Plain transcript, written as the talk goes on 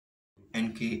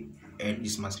aka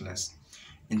this math class.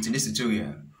 In today's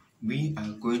tutorial, we are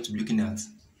going to be looking at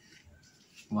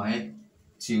WAEC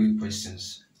theory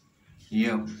questions.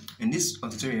 In this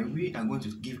tutorial, we are going to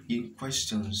give you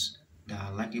questions that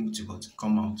are likely to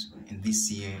come out in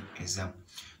this year exam.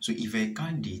 So if a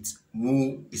candidate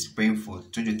who is preparing for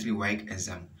 2023 WAEC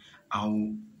exam, I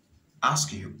will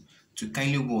ask you to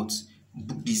kindly book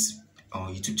this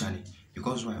YouTube channel,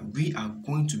 because we are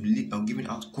going to be giving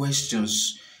out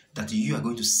questions that you are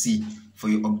going to see for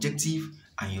your objective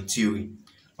and your theory.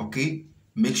 Okay,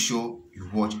 make sure you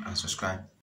watch and subscribe.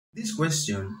 This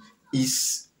question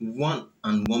is 1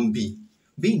 and 1B,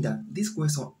 being that this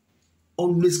question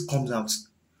always comes out.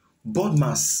 Board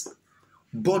mass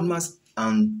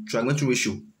and trigonometry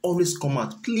ratio always come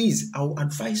out. Please, I will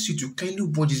advise you to kindly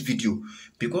watch this video,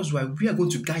 because we are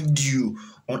going to guide you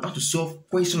on how to solve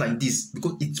questions like this,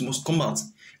 because it must come out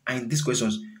and these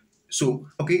questions. So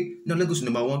okay, now let's go to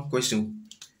number 1 question.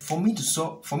 For me to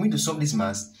solve this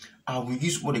mass, I will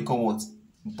use what they call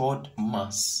board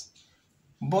mass.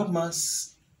 Board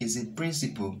mass is a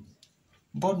principle.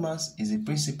 Board mass is a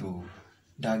principle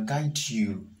that guides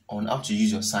you on how to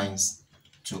use your science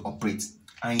to operate,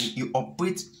 and you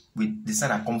operate with the sign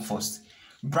that comes first.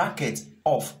 Bracket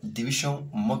of division,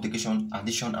 multiplication,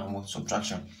 addition, and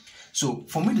subtraction. So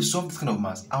for me to solve this kind of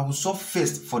mass, I will solve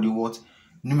first for the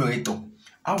numerator.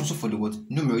 I will solve for the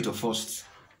numerator first.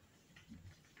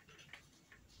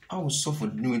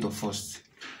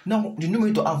 Now the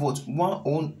numerator have 1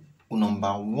 whole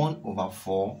number 1 over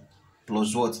 4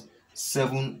 plus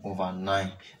 7 over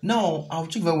 9. Now I'll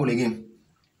check very well again.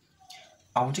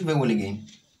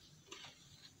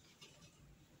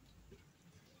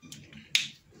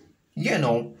 Yeah,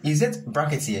 no, is that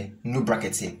bracket here? No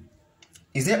bracket here.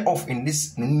 Is there off in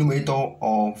this numerator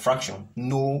or fraction?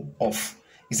 No off.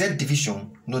 Is there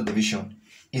division? No division.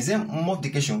 Is there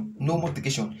multiplication? No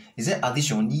multiplication. Is there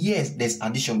addition? Yes, there's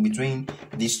addition between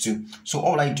these two. So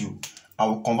all I do, I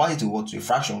will convert it to a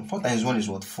fraction. 4 times 1 is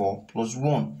 4 plus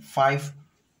 1, 5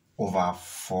 over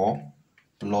 4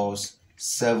 plus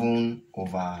 7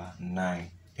 over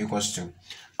 9 equals 2.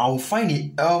 I will find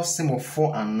the LCM of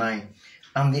 4 and 9.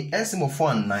 And the LCM of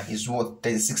 4 and 9 is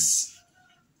 36.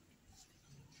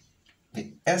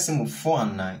 The LCM of 4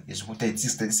 and 9 is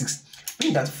 36.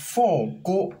 Meaning that 4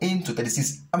 go into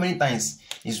 36. How many times?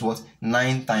 Is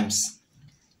 9 times.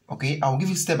 Okay, I'll give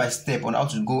you step by step on how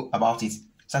to go about it,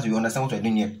 so that you understand what we're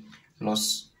doing here.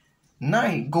 Plus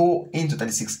 9 go into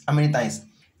 36. How many times?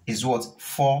 Is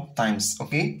 4 times.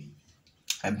 Okay,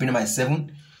 I bring my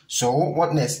 7. So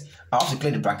what next? I have to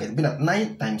clear the bracket. Being that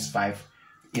 9 times 5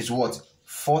 is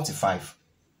 45.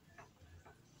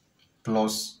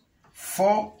 Plus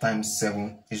 4 times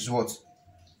 7 is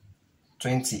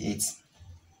 28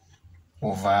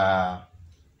 over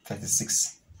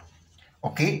 36.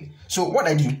 Okay, so what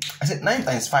I do, I said 9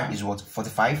 times 5 is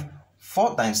 45.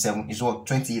 4 times 7 is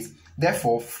 28.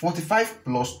 Therefore 45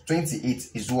 plus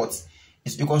 28 is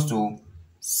is equals to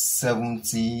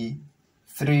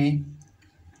 73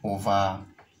 over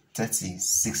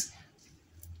 36.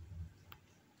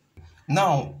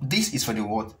 Now this is for the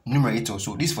numerator.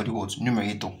 So this is for the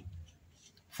numerator.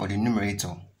 For the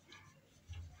numerator.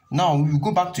 Now you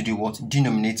go back to the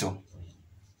denominator.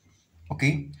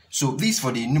 Okay, so this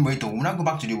for the numerator. We'll now go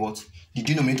back to the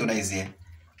denominator that is here.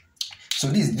 So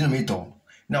this is the denominator.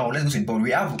 Now let's go to the board.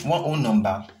 We have one whole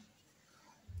number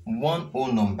 1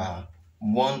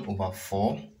 over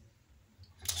 4.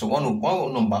 So one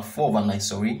whole number 4 over 9,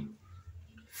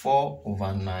 4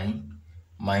 over 9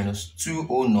 minus 2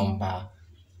 whole number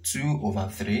 2 over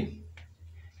 3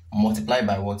 multiplied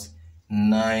by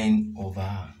 9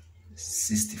 over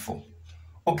 64.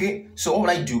 Okay, so what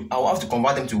I do, I will have to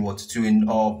convert them to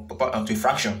to a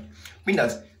fraction. Meaning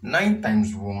that 9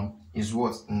 times 1 is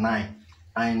 9,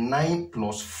 and 9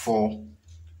 plus 4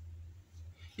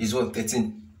 is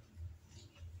 13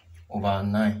 over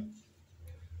 9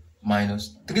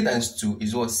 minus 3 times 2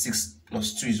 is 6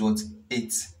 plus 2 is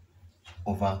 8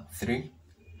 over 3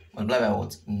 multiplied by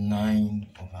 9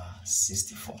 over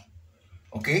 64.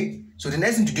 Okay, so the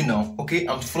next thing to do now, okay,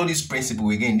 I'm to follow this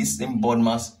principle again, this same board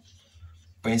mass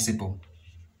principle,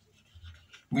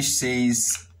 which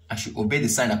says I should obey the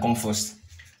sign that comes first.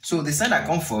 So the sign that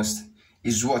comes first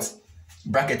is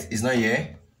bracket is not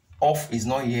here, off is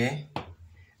not here,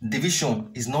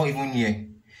 division is not even here.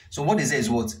 So what is there is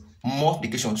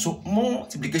multiplication. So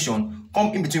multiplication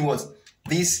come in between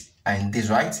this and this,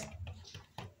 right?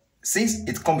 Since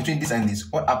it come between this and this,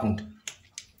 what happened?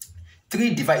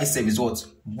 3 divided itself is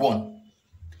 1.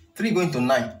 3 going to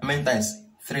 9, how many times?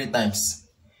 3 times.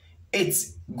 8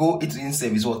 go into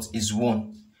itself is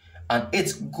 1. And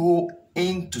 8 go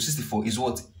into 64 is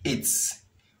what? 8.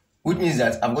 Which means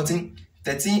that I've gotten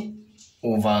 13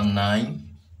 over 9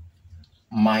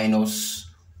 minus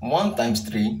 1 times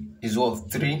 3 is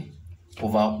what? 3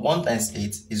 over 1 times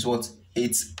 8 is what?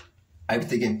 8. I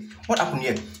repeat again. What happened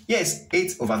here? Yes,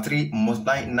 8 over 3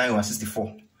 multiply 9 over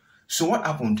 64. So what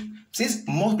happened? Since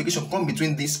multiplication come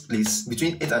between this place,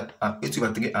 between 8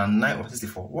 over 3 and 9 over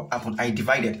 64, what happened? I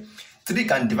divided. 3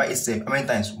 can divide itself how many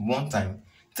times? 1 time.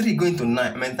 3 going to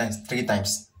 9 how many times? 3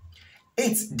 times.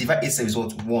 8 divide itself is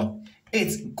what? 1.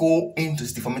 8 go into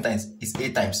 64 how many times? Is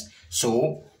 8 times.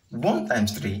 So 1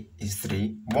 times 3 is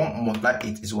 3. 1 multiply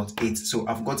 8 is what? 8. So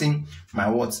I've gotten my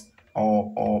what?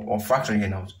 Or fraction here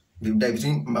now.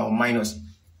 Between minus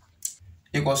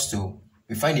equals to,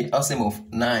 we find the LCM of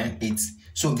 9 and 8.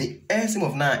 So the LCM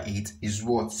of 9 and 8 is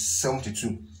what?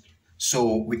 72.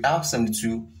 So we have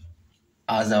 72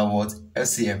 as our what?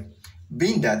 LCM.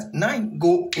 Being that 9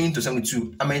 go into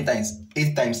 72 how many times?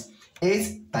 8 times.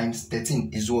 8 times 13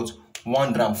 is what?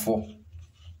 104.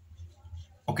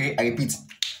 Okay, I repeat.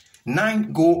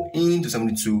 9 go into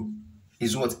 72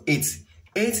 is what? 8.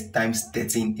 8 times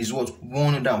 13 is what?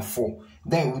 104.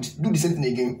 Then we do the same thing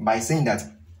again by saying that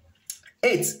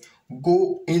 8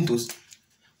 go into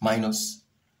minus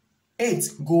 8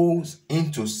 goes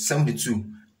into 72.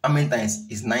 How many times?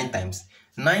 Is 9 times.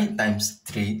 9 times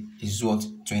 3 is what?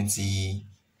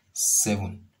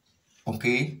 27.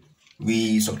 Okay,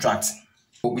 we subtract.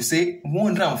 So we say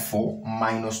 104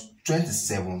 minus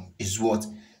 27 is what?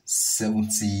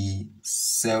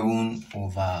 77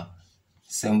 over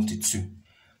 72.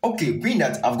 Okay, being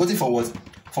that I've got it for what?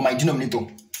 For my denominator.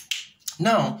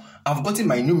 Now I've gotten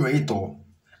my numerator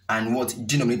and what?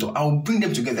 Denominator. I'll bring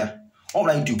them together. What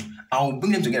will I do? I'll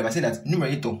bring them together by saying that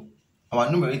numerator,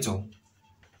 our numerator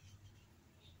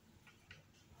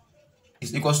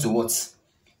is equals to what?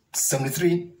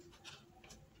 73.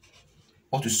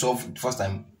 What to solve the first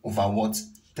time over what?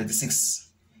 36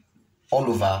 all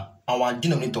over our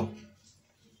denominator.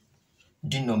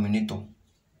 Denominator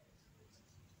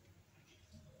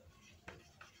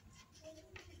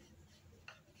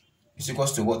is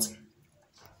equals to what?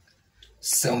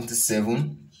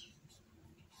 77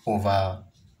 over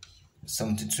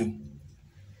 72.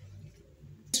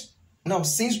 Now,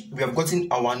 since we have gotten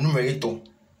our numerator,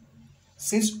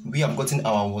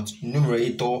 what?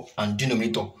 Numerator and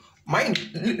denominator.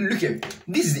 Look here.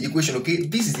 This is the equation, okay?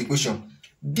 This is the equation.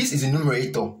 This is the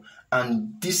numerator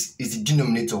and this is the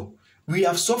denominator. We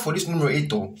have solved for this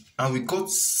numerator and we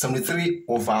got 73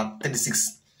 over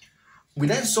 36. We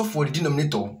then solve for the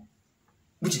denominator,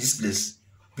 which is this place.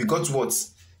 We got what?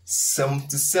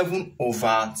 77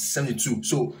 over 72.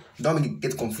 So don't make it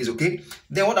get confused, okay?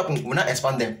 Then what happened? We now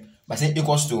expand them by saying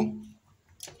equals to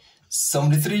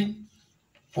 73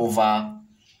 over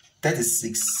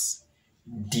 36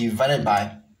 divided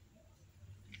by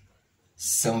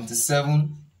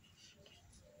 77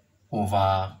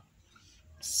 over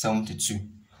 72.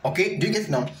 Okay, do you get it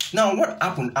now? Now what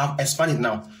happened? I've expanded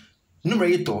now.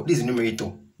 Numerator, this is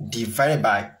numerator, divided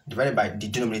by the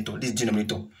denominator, this is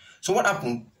denominator. So what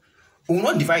happened? We will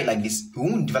not divide like this. We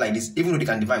won't divide like this. Even though they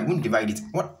can divide, we won't divide it.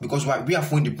 What? Because why? We are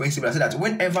following the principle. I said that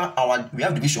whenever we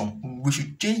have division, we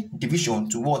should change division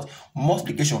to what?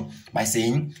 Multiplication by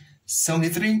saying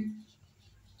 73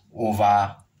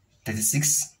 over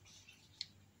 36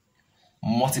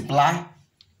 multiply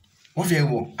what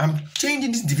variable? I'm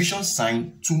changing this division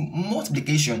sign to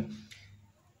multiplication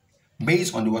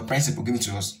based on the word principle given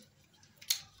to us.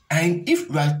 And if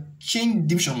we are changing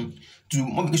division to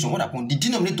multiplication, what happens? The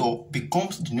denominator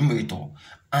becomes the numerator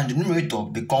and the numerator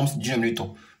becomes the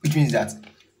denominator, which means that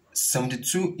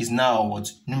 72 is now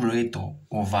what? Numerator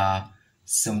over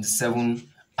 77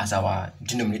 as our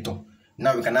denominator.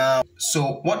 Now we can now,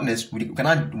 so what next? We can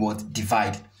add what?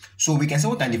 Divide. So we can say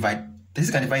what can divide?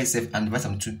 36 can divide itself and divide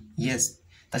 72. Yes,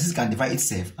 36 can divide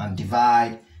itself and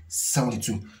divide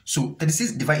 72. So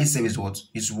 36 divide itself is what?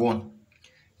 Is 1.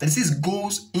 36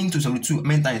 goes into 72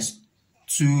 many times?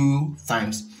 2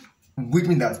 times. Which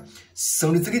means that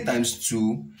 73 times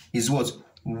 2 is what?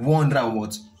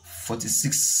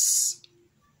 146.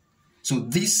 So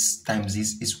this times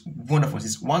this is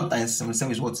 146. 1 times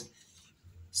 77 is what?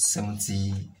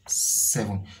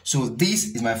 77. So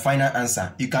this is my final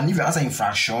answer. You can leave your answer in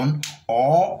fraction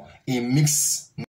or a mix.